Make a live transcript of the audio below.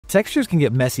Textures can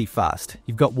get messy fast.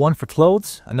 You've got one for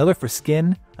clothes, another for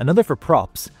skin, another for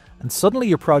props, and suddenly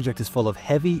your project is full of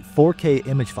heavy 4K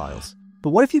image files.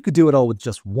 But what if you could do it all with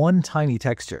just one tiny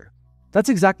texture? That's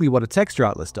exactly what a texture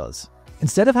atlas does.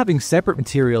 Instead of having separate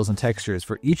materials and textures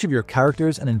for each of your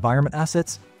characters and environment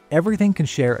assets, everything can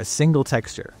share a single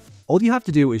texture. All you have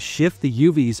to do is shift the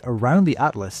UVs around the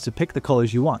atlas to pick the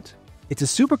colors you want. It's a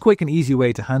super quick and easy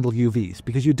way to handle UVs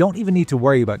because you don't even need to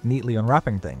worry about neatly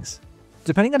unwrapping things.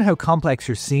 Depending on how complex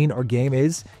your scene or game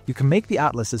is, you can make the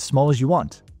atlas as small as you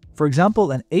want. For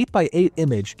example, an 8x8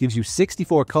 image gives you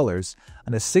 64 colors,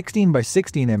 and a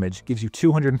 16x16 image gives you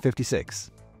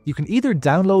 256. You can either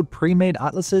download pre-made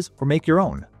atlases or make your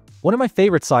own. One of my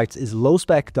favorite sites is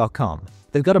lowspec.com.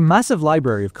 They've got a massive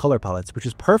library of color palettes, which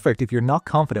is perfect if you're not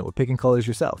confident with picking colors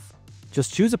yourself.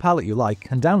 Just choose a palette you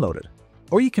like and download it.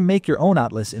 Or you can make your own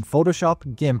atlas in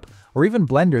Photoshop, GIMP, or even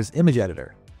Blender's image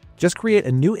editor. Just create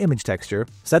a new image texture,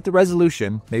 set the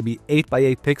resolution, maybe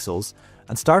 8x8 pixels,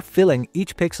 and start filling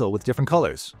each pixel with different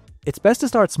colors. It's best to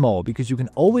start small because you can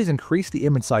always increase the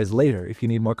image size later if you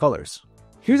need more colors.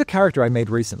 Here's a character I made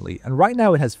recently, and right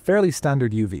now it has fairly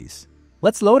standard UVs.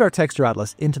 Let's load our texture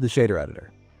atlas into the shader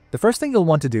editor. The first thing you'll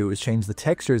want to do is change the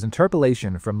texture's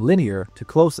interpolation from linear to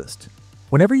closest.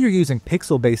 Whenever you're using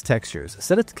pixel-based textures,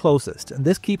 set it to closest, and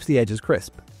this keeps the edges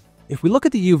crisp. If we look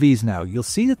at the UVs now, you'll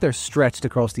see that they're stretched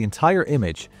across the entire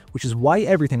image, which is why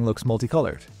everything looks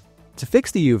multicolored. To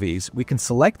fix the UVs, we can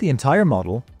select the entire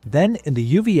model, then in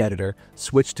the UV editor,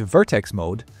 switch to vertex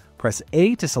mode, press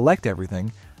A to select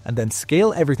everything, and then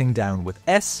scale everything down with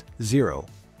S0.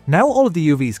 Now all of the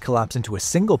UVs collapse into a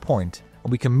single point,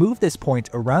 and we can move this point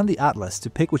around the atlas to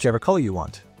pick whichever color you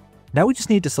want. Now we just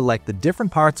need to select the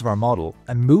different parts of our model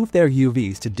and move their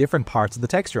UVs to different parts of the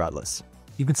texture atlas.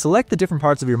 You can select the different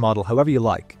parts of your model however you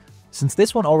like. Since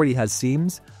this one already has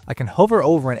seams, I can hover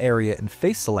over an area in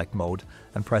face select mode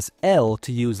and press L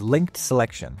to use linked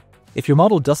selection. If your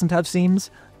model doesn't have seams,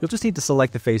 you'll just need to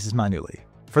select the faces manually.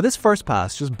 For this first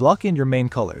pass, just block in your main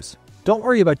colors. Don't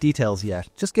worry about details yet,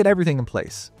 just get everything in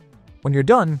place. When you're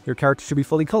done, your character should be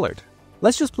fully colored.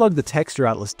 Let's just plug the texture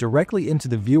atlas directly into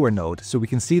the viewer node so we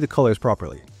can see the colors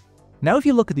properly. Now if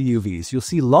you look at the UVs, you'll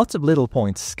see lots of little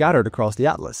points scattered across the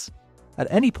atlas. At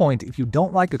any point, if you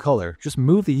don't like a color, just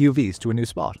move the UVs to a new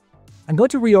spot. I'm going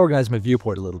to reorganize my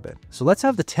viewport a little bit, so let's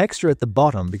have the texture at the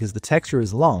bottom because the texture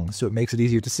is long so it makes it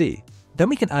easier to see. Then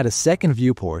we can add a second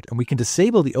viewport and we can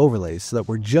disable the overlays so that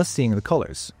we're just seeing the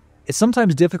colors. It's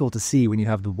sometimes difficult to see when you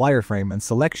have the wireframe and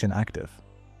selection active.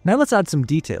 Now let's add some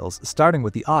details, starting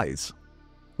with the eyes.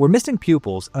 We're missing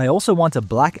pupils, and I also want a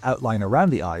black outline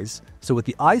around the eyes, so with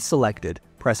the eyes selected,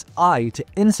 press I to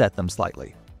inset them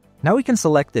slightly. Now we can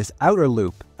select this outer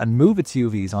loop and move its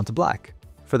UVs onto black.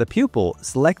 For the pupil,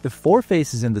 select the four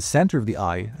faces in the center of the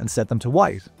eye and set them to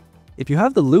white. If you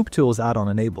have the Loop Tools add-on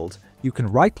enabled, you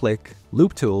can right-click,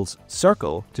 Loop Tools,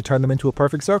 Circle to turn them into a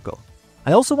perfect circle.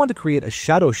 I also want to create a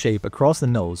shadow shape across the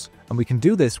nose, and we can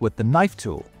do this with the Knife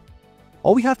tool.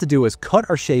 All we have to do is cut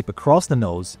our shape across the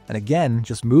nose, and again,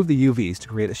 just move the UVs to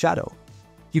create a shadow.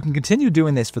 You can continue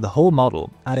doing this for the whole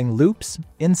model, adding loops,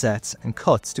 insets, and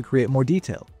cuts to create more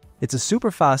detail. It's a super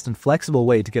fast and flexible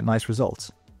way to get nice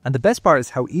results. And the best part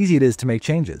is how easy it is to make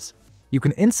changes. You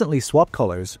can instantly swap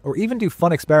colors, or even do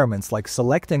fun experiments like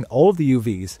selecting all of the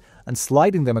UVs and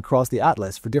sliding them across the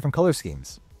atlas for different color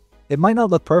schemes. It might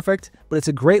not look perfect, but it's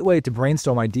a great way to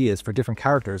brainstorm ideas for different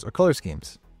characters or color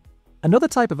schemes. Another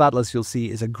type of atlas you'll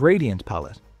see is a gradient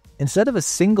palette. Instead of a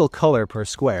single color per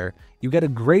square, you get a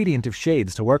gradient of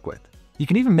shades to work with. You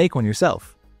can even make one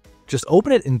yourself. Just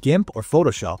open it in GIMP or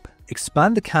Photoshop,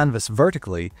 expand the canvas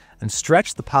vertically, and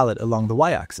stretch the palette along the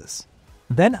y-axis.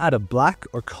 Then add a black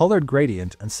or colored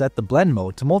gradient and set the blend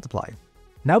mode to multiply.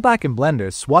 Now back in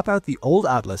Blender, swap out the old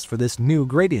atlas for this new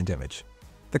gradient image.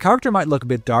 The character might look a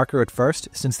bit darker at first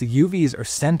since the UVs are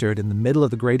centered in the middle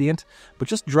of the gradient, but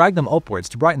just drag them upwards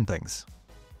to brighten things.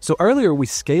 So earlier we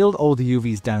scaled all the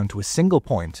UVs down to a single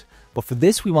point, but for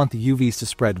this we want the UVs to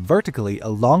spread vertically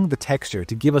along the texture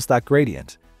to give us that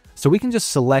gradient. So we can just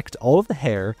select all of the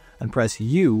hair and press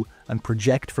U and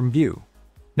project from view.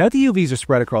 Now the UVs are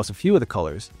spread across a few of the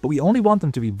colors, but we only want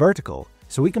them to be vertical,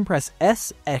 so we can press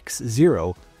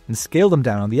SX0 and scale them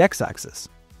down on the x-axis.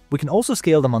 We can also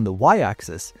scale them on the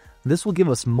y-axis, and this will give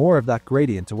us more of that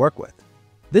gradient to work with.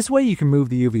 This way you can move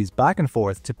the UVs back and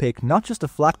forth to pick not just a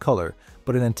flat color,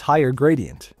 but an entire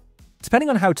gradient. Depending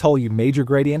on how tall you made your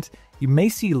gradient, you may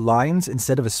see lines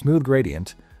instead of a smooth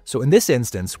gradient, so in this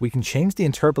instance, we can change the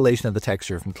interpolation of the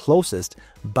texture from closest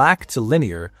back to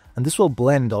linear, and this will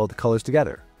blend all the colors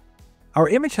together. Our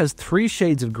image has 3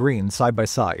 shades of green side by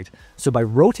side, so by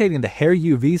rotating the hair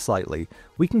UV slightly,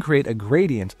 we can create a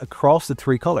gradient across the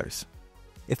 3 colors.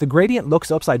 If the gradient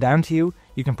looks upside down to you,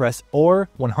 you can press OR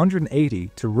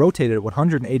 180 to rotate it at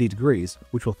 180 degrees,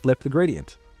 which will flip the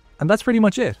gradient. And that's pretty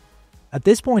much it. At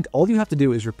this point, all you have to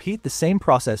do is repeat the same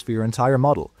process for your entire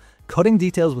model, cutting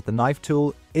details with the knife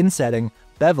tool, insetting,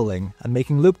 beveling, and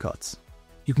making loop cuts.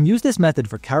 You can use this method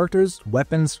for characters,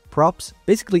 weapons, props,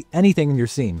 basically anything in your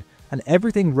scene, and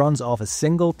everything runs off a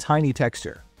single tiny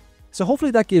texture. So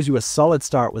hopefully that gives you a solid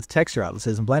start with texture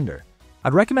atlases in Blender.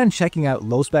 I'd recommend checking out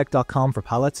lowspec.com for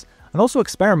palettes, and also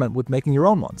experiment with making your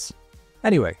own ones.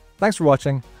 Anyway, thanks for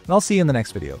watching, and I'll see you in the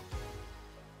next video.